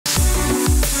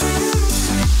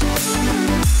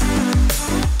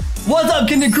What's up,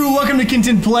 Kin Tin Krew? Welcome to Kin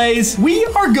Tin Plays. We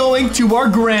are going to our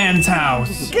Gran's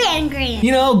house. Gran.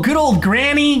 You know, good old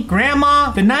Granny,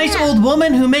 Grandma, the nice old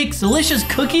woman who makes delicious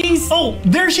cookies. Oh,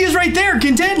 there she is right there,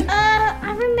 Kin Tin.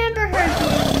 I remember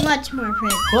her being much more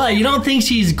pretty. What, you don't think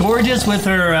she's gorgeous with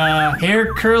her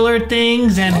hair curler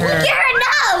things and her... Look at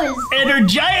her nose! And her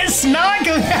giant snot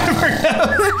coming out of her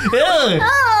nose. Ugh.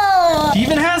 Oh! She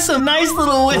even has some nice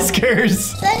little whiskers.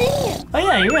 Is that it? Oh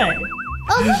yeah, you're right.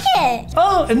 Oh, look at it.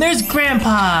 Oh, and there's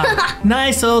Grandpa.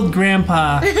 Nice old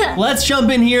Grandpa. Let's jump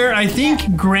in here. I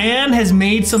think Gran has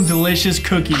made some delicious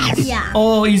cookies. Yeah.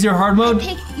 Oh, easy or hard mode?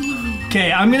 Pick easy.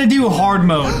 Okay, I'm gonna do hard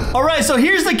mode. All right, so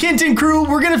here's the Kin Tin Krew.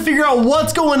 We're gonna figure out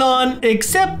what's going on,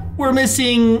 except we're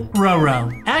missing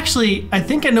Roro. Actually, I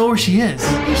think I know where she is.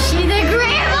 Is she the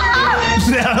grandma?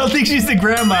 I don't think she's the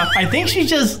grandma. I think she's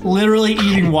just literally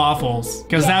eating waffles,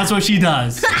 because that's what she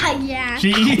does. Yeah. She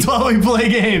eats while we play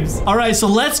games. All right, so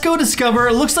let's go discover.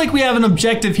 It looks like we have an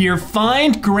objective here.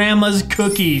 Find Grandma's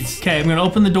cookies. Okay, I'm gonna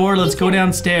open the door. Let's go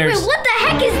downstairs. Wait, what the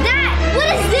heck is that? What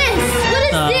is this? What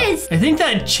is this? I think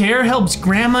that chair helps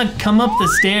Grandma come up the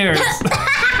stairs.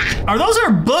 Are those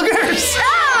her boogers?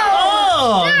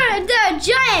 Oh! They're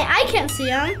giant. I can't see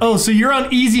them. Oh, so you're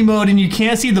on easy mode and you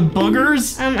can't see the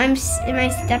boogers? Am I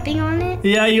stepping on it?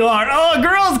 Yeah, you are. Oh,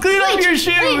 girls, clean up your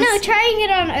shoes. Wait, no, trying it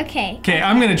on. Okay. Okay,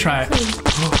 I'm gonna try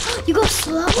it. You go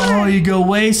slower. Oh, you go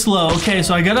way slow. Okay,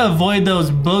 so I gotta avoid those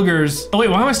boogers. Oh, wait,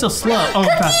 why am I still slow? Oh,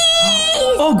 fast.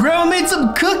 Oh, Grandma made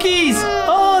some cookies.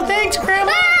 Oh, thanks,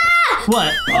 Grandma. Ah!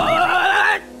 What?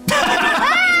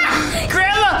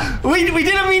 Grandma, we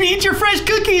didn't mean to eat your fresh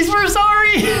cookies. We're sorry.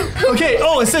 Okay,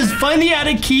 oh, it says find the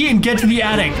attic key and get to the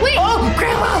attic. Wait. Oh,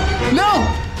 Grandma, no.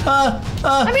 I'm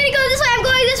gonna go this way. I'm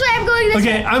going this way. I'm going this way.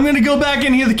 Okay, I'm gonna go back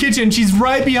in here the kitchen. She's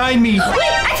right behind me. Wait,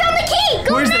 I found the key.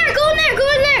 Go in there. Go in there. Go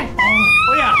in there.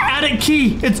 Oh yeah, attic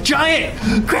key. It's giant.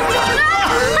 Grandma,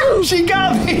 No. she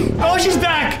got me. Oh, she's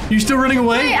back. You still running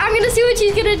away? Wait, I'm gonna see what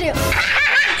she's gonna do.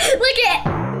 Look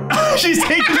at. She's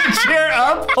taking the chair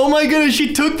up. Oh my goodness,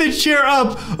 she took the chair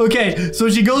up. Okay, so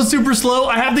she goes super slow.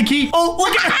 I have the key. Oh,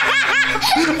 look at her.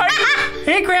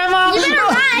 Hey, Grandma. You better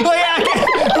run. Oh yeah,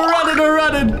 we're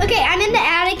running. Okay, I'm in the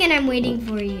attic and I'm waiting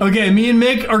for you. Okay, me and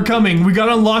Mick are coming. We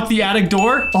gotta unlock the attic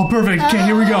door. Oh, perfect. Okay,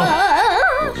 here we go.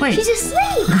 Wait. She's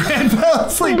asleep. Gran fell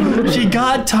asleep. She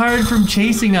got tired from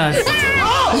chasing us.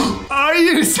 Oh, are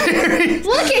you serious?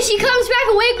 Look at, she comes back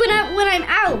awake when I'm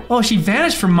out. Oh, she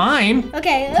vanished from mine.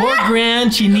 Okay. Poor Gran,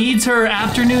 she needs her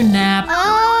afternoon nap.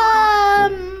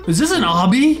 Is this an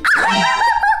obby?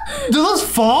 Do those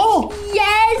fall?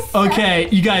 Yes. Okay,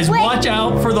 you guys, watch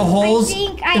out for the holes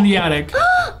in the attic.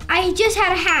 I just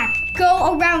had a hack.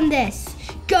 Go around this.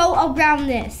 Go around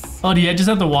this. Oh, do you just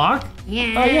have to walk?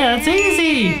 Yeah. Oh yeah, it's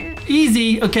easy.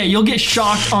 Easy. Okay, you'll get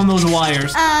shocked on those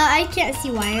wires. I can't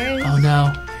see wires. Oh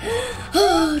no.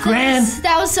 Gran.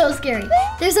 That was so scary.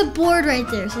 There's a board right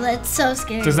there, so that's so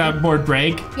scary. Does that board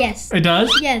break? Yes. It does?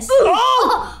 Yes.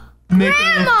 Oh!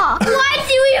 Grandma, why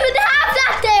do you even have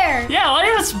that there? Yeah, why do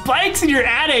you have spikes in your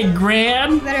attic,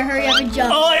 Gran? You better hurry up and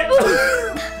jump.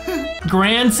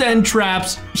 Gran sent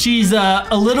traps. She's a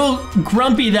little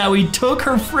grumpy that we took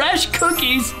her fresh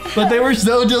cookies, but they were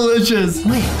so delicious.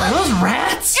 Wait, are those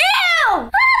rats? Ew!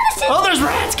 Oh, there's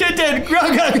rats, Kin Tin.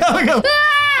 Go.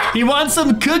 He wants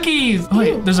some cookies. Oh,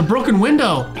 wait, there's a broken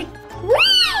window.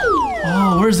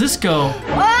 Oh, where's this go?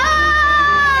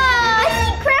 I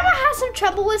think Grandma has some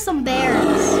trouble with some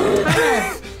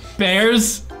bears.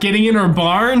 Bears getting in her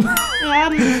barn?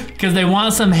 Because they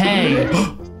want some hay.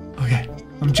 Okay,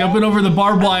 I'm jumping over the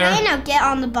barbed wire. Okay, now get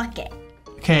on the bucket.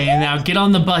 Okay, and now get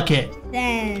on the bucket.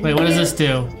 Then. Wait, what does this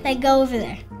do? Then go over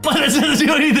there. But it doesn't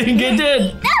do anything, it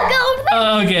did. No, go over there.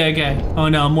 Oh, okay. Oh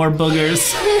no, more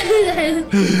boogers.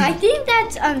 I think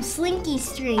that's slinky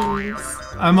strings.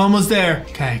 I'm almost there.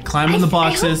 Okay, climb on the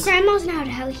boxes. I hope Grandma's not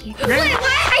out here. Wait, what?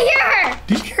 I hear her.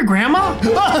 Did you hear Grandma?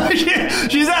 Oh,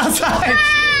 she's outside.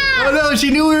 Ah! Oh no, she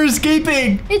knew we were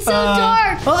escaping. It's so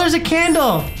dark. Oh, there's a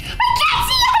candle. I can't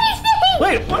see anything.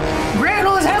 Wait, what? Gran,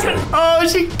 what was happening? Oh,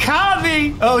 she caught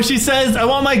me. Oh, she says, I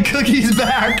want my cookies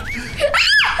back.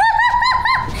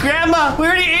 Grandma, we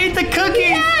already ate the cookies.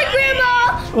 Yeah,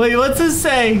 Grandma. Wait, what's this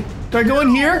say? Do I go in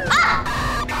here?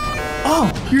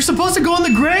 Oh, you're supposed to go in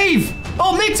the grave.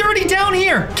 Oh, Mick's already down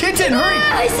here. Kin Tin, hurry.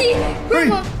 I see.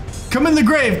 Grandma. Hurry. Come in the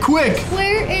grave, quick.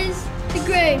 Where is the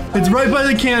grave? It's right by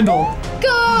the candle. Go.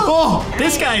 Oh,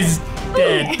 this guy's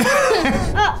dead.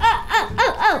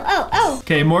 Oh.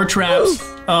 Okay, more traps.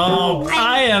 Oh,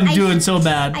 I am doing so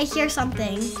bad. I hear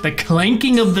something. The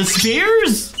clanking of the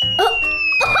spears?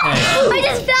 I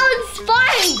just found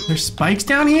spikes. There's spikes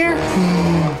down here?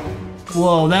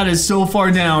 Whoa, that is so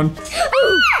far down.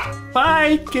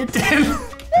 Bye, Kin Tin.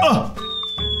 Oh.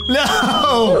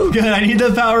 No. Good, I need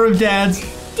the power of dance.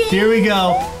 Here we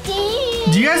go.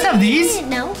 Do you guys have these?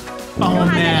 No. Oh, I don't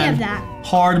have man. any of that.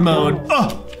 Hard mode.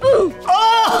 Oh.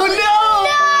 Oh, no.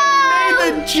 I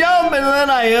made the jump and then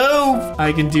I hope.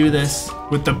 I can do this.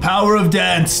 With the power of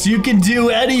dance, you can do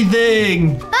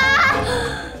anything.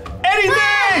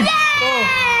 Anything.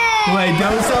 Oh. Wait,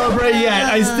 don't celebrate yet.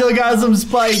 I still got some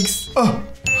spikes. Oh.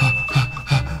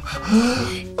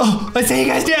 Oh, I see you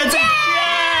guys dancing.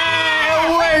 Yeah,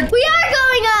 it worked. We are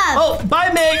going up. Oh, bye,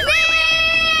 Meg.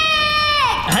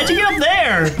 How'd you get up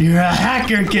there? You're a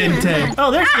hacker, Kin Tin.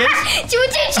 Oh, there she is. Did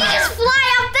she just fly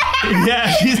up there?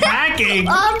 Yeah, she's hacking.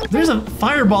 There's a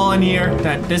fireball in here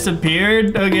that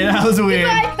disappeared. Okay, that was weird.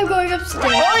 I'm going upstairs.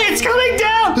 Oh, it's coming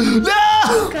down.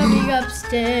 No. Coming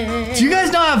upstairs. Do you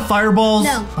guys not have fireballs?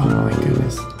 No. Oh, my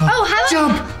goodness. Oh,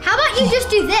 Jump. How about you just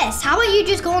do this? How about you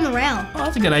just go on the rail? Oh,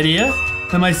 that's a good idea.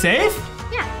 Am I safe?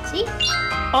 Yeah, see?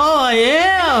 Oh, I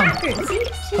am. Hacker, see?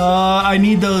 I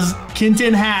need those Kin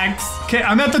Tin hacks. Okay,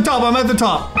 I'm at the top. I'm at the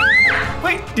top.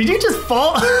 Wait, did you just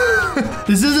fall?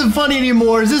 This isn't funny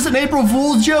anymore. Is this an April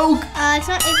Fool's joke? It's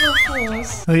not April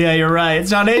Fool's. Oh, yeah, you're right.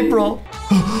 It's not April.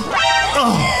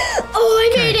 Oh,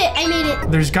 I made it. I made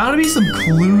it. there's got to be some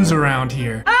clues around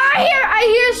here. I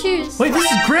hear shoes. Wait, this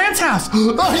is Grant's house.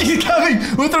 Oh, she's coming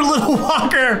with her little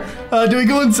walker. Do we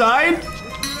go inside?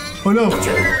 Oh, no.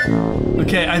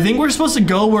 Okay, I think we're supposed to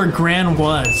go where Gran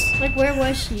was. Like, where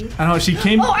was she? I don't know, she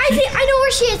came... Oh, I know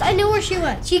where she is. I know where she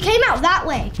was. She came out that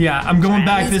way. Yeah, I'm going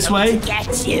back this way.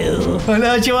 Get you. Oh,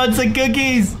 no, she wants some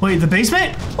cookies. Wait, the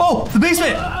basement? Oh, the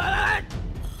basement.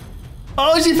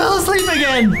 Oh, she fell asleep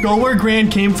again. Go where Gran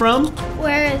came from.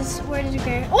 Where did you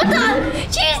go? What the?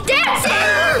 She's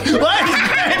dancing. What is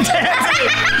Gran dancing?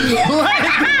 What?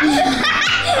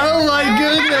 Oh, my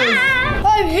goodness.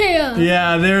 I'm here.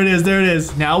 Yeah, there it is. There it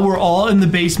is. Now we're all in the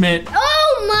basement.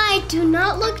 Oh my, do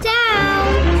not look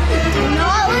down. Do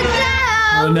not look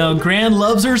down. Oh no, Gran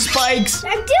loves her spikes.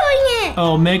 I'm doing it.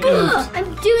 Oh, make oops.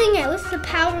 I'm doing it with the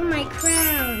power of my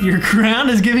crown. Your crown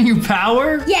is giving you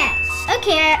power? Yes.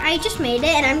 Okay, I just made it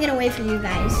and I'm gonna wait for you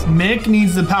guys. Mick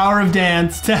needs the power of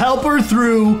dance to help her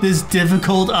through this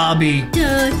difficult obby.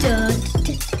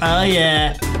 Oh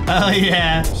yeah. Oh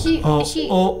yeah.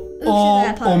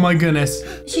 Oh my goodness.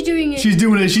 She's doing it. She's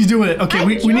doing it. She's doing it. Okay,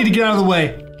 we need to get out of the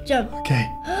way. Jump. Okay.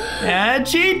 And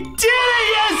she did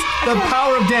it! Yes! The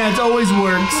power of dance always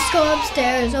works. Let's go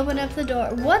upstairs. Open up the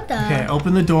door. What the? Okay,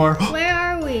 open the door. Where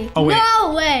are we? Oh, wait.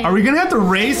 No way. Are we gonna have to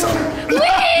race?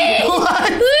 Wait!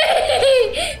 What?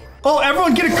 Wait! Oh,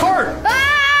 everyone get a cart.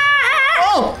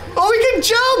 Ah! Oh, we can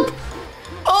jump.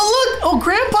 Oh, look. Oh,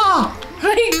 Grandpa.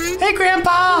 Hey,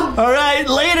 Grandpa. All right,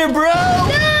 later, bro.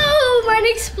 No, mine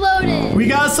exploded. We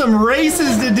got some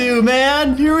races to do,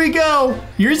 man. Here we go.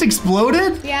 Yours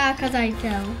exploded? Yeah, because I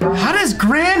fell. How does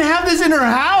Gran have this in her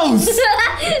house? It's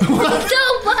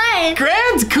so fun.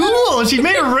 Gran's cool. She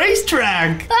made a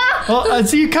racetrack. Oh, I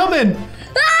see you coming.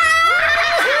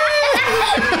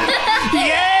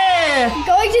 Yeah.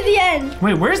 Going to the end.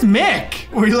 Wait, where's Mick?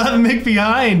 We left Mick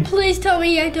behind. Please tell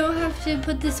me I don't have to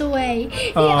put this away.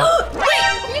 Wait,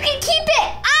 you can keep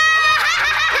it.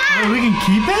 Oh, we can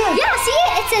keep it? Yeah, see?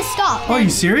 It says stop. Oh, are you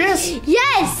serious?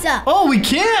 Yes. Oh, we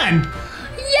can.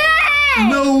 Yay.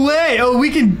 No way. Oh, we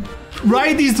can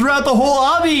ride these throughout the whole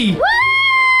obby. Woo!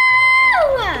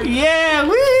 Yeah,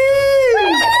 woo!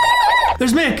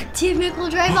 There's Mick. See if Mick will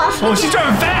drive off. Oh, she's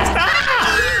driving fast. Ah!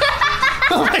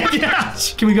 Oh my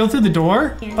gosh. Can we go through the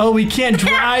door? Oh, we can't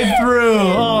drive through.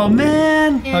 Oh,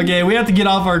 man. Okay, we have to get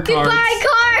off our carts. Goodbye,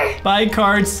 car. Bye,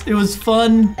 carts. It was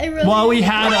fun while we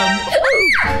had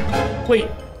them. Wait,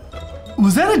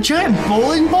 was that a giant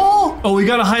bowling ball? Oh, we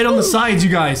gotta hide on the sides, you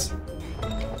guys.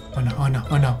 Oh no, oh no,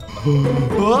 oh no.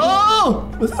 Whoa!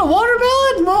 Was that a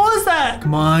watermelon? What was that?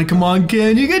 Come on,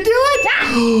 Kin. You can do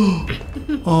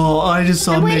it! Oh, I just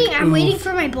saw Mick. I'm waiting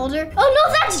for my boulder. Oh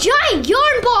no, that's giant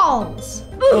yarn balls!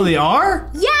 Oh, they are?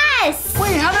 Yes!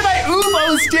 Wait, how did I oof? I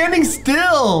was standing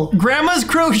still. Grandma's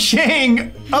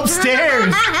crocheting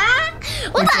upstairs.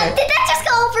 Hold on, did that just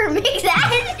go over Mick's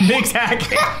head? Mick's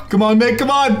hacking. Come on, Mick,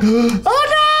 come on.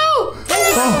 Oh no!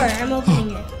 I'm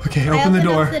opening it. Okay, open the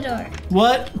door. Up the door.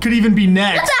 What could even be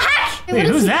next? What the heck? Wait,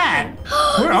 who's that?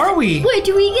 Where are we? Wait,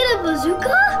 do we get a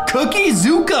bazooka? Cookie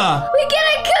Zuka. We get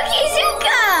a cookie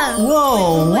bazooka! Who?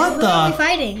 What What are we the?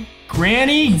 fighting?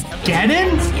 Granny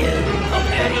Geddon?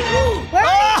 Where are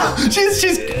Ah!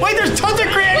 She's, wait, there's tons of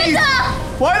grannies.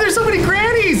 Why are there so many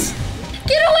grannies?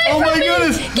 Get away Oh from my me!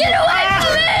 goodness. Get away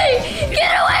from me!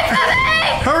 Get away from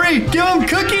me! Hurry, give them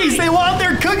cookies. They want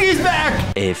their cookies back.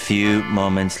 A few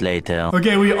moments later.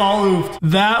 Okay, we all oofed.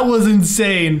 That was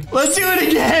insane. Let's do it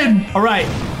again. All right,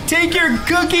 take your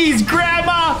cookies,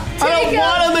 Grandma. I don't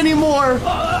want them anymore.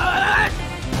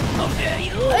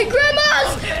 My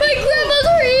grandmas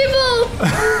are evil.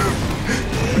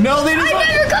 No, they just I'm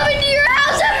never coming to your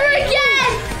house ever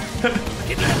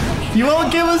again. You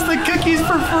won't give us the cookies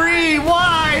for free.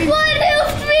 Why? One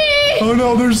help me. Oh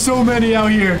no, there's so many out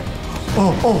here.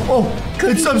 Oh.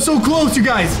 I'm so close, you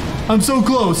guys. I'm so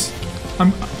close.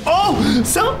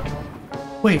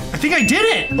 Wait, I think I did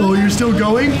it. Oh, you're still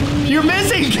going? You're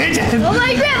missing, Kitten. Oh,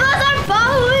 my grandmas are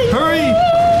following. Hurry,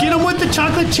 get them with the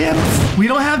chocolate chips. We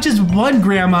don't have just one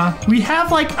grandma. We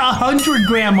have like 100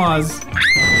 grandmas.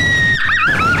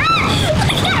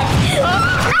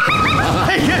 Oh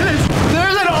my goodness,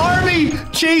 there's an army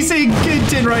chasing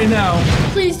Kitten right now.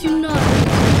 Please do not.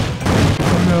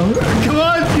 Oh no, come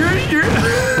on,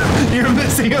 you're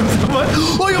missing him so much.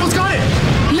 Oh, you almost got it.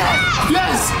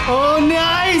 Yes. Oh,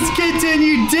 nice, Kitten,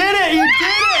 you did it.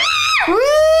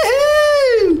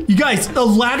 Woohoo! You guys, the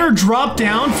ladder dropped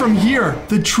down from here.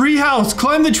 The treehouse.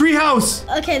 Climb the treehouse.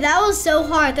 Okay, that was so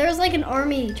hard. There was like an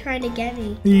army trying to get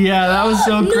me. Yeah, that was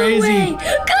so crazy. No way.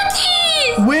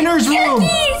 Cookies! Winner's room.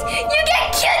 Cookies! You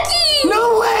get cookies!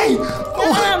 No way!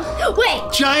 Wait.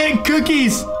 Giant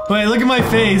cookies. Wait, look at my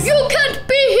face. You can't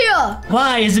be here.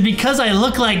 Why? Is it because I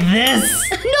look like this?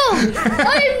 No,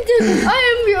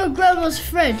 I am your grandma's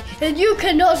friend, and you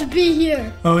cannot be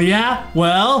here. Oh yeah?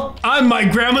 Well, I'm my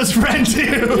grandma's friend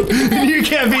too. And you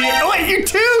can't be here. Oh wait, you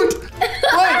toot!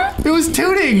 Wait, it was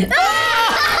tooting.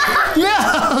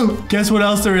 No! Guess what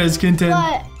else there is, Kin Tin?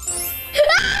 What?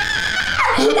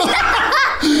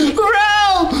 Bro!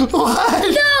 What?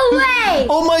 No way!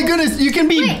 Oh my goodness, you can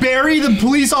be Barry the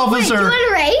police officer. Wait, do you want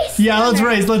to race? Yeah, let's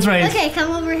race. Okay,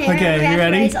 come over here. Okay, we have you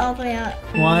ready? to race all the way up.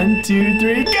 1, 2,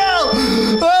 3, go!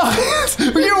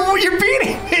 Oh, you're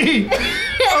beating me!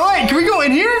 Oh wait, can we go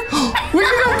in here? We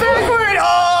can go backward!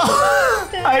 Oh!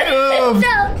 I oofed.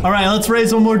 No. All right, let's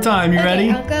race one more time. You ready?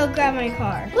 I'll go grab my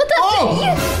car. What the?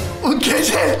 Okay.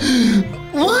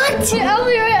 What? I'll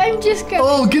be right. I'm just grabbing.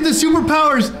 Oh, get the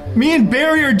superpowers. Me and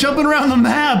Barry are jumping around the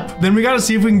map. Then we gotta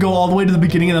see if we can go all the way to the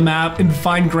beginning of the map and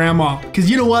find Grandma. Because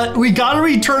you know what? We gotta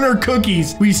return her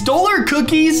cookies. We stole her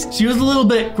cookies. She was a little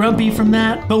bit grumpy from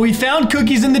that. But we found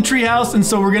cookies in the treehouse, and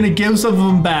so we're gonna give some of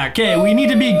them back. Okay, we need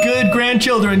to be good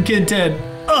grandchildren, Kin Tin.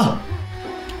 Oh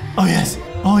yes.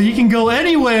 Oh, you can go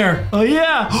anywhere. Oh,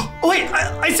 yeah. Oh, wait,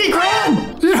 I see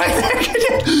Gran. She's right there.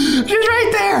 She's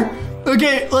right there.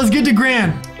 Okay, let's get to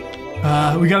Gran.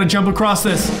 We gotta jump across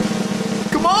this.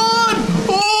 Come on.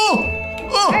 Oh.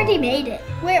 I already made it.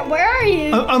 Where are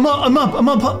you? I'm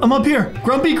up here.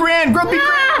 Grumpy Gran.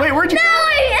 Wait, where'd you go?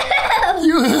 No,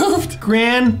 You moved.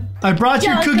 Gran, I brought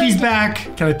your cookies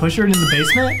back. Can I push her into the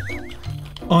basement?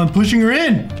 Oh, I'm pushing her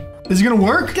in. Is it gonna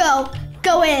work? Go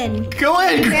in. Go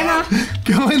in, Grandma.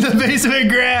 Go in the basement,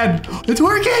 Gran. It's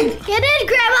working. Get in,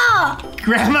 Grandma.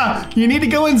 Grandma, you need to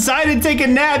go inside and take a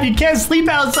nap. You can't sleep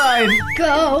outside.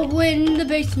 Go in the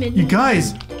basement. You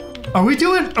guys, are we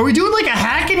doing like a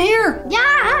hack in here?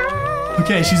 Yeah.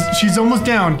 Okay, she's almost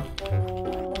down.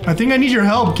 I think I need your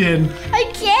help, kid.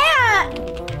 I can't.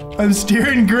 I'm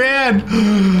steering Gran.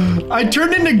 I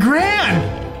turned into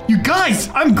Gran. You guys,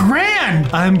 I'm Gran.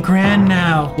 I'm Gran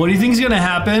now. What do you think is gonna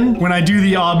happen when I do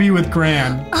the obby with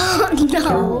Gran? Oh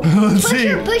no. Let's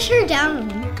see. Push her down.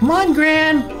 Come on,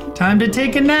 Gran. Time to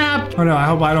take a nap. Oh no, I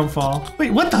hope I don't fall.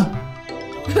 Wait, what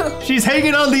the? She's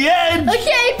hanging on the edge.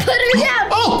 Okay, put her down.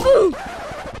 Oh!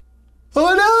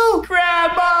 Oh no!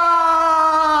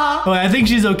 Grandma! Oh, I think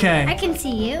she's okay. I can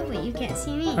see you, but you can't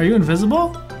see me. Are you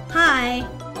invisible? Hi.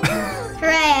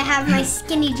 Hooray, I have my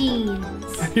skinny jeans.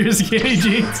 Your skinny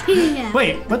jeans? Yeah.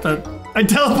 Wait, what the? I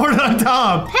teleported on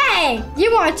top. Hey,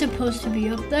 you weren't supposed to be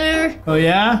up there. Oh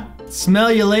yeah?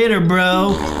 Smell you later,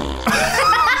 bro.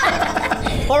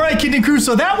 All right, Kin Tin Krew,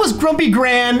 so that was Grumpy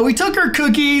Gran. We took her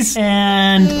cookies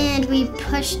and we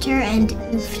pushed her and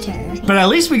oofed her. But at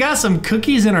least we got some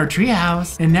cookies in our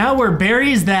treehouse. And now we're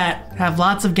berries that have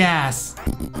lots of gas.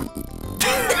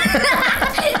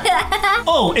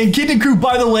 Oh, and Kin Tin Krew,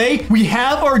 by the way, we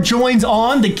have our joins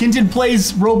on the Kin Tin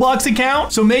Plays Roblox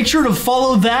account, so make sure to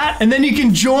follow that, and then you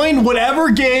can join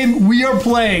whatever game we are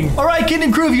playing. All right, Kin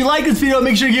Tin Krew, if you like this video,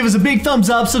 make sure to give us a big thumbs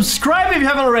up, subscribe if you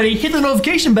haven't already, hit the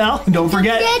notification bell, and don't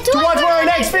forget to watch our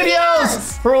next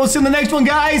videos. We'll see you in the next one,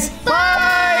 guys.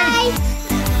 Bye!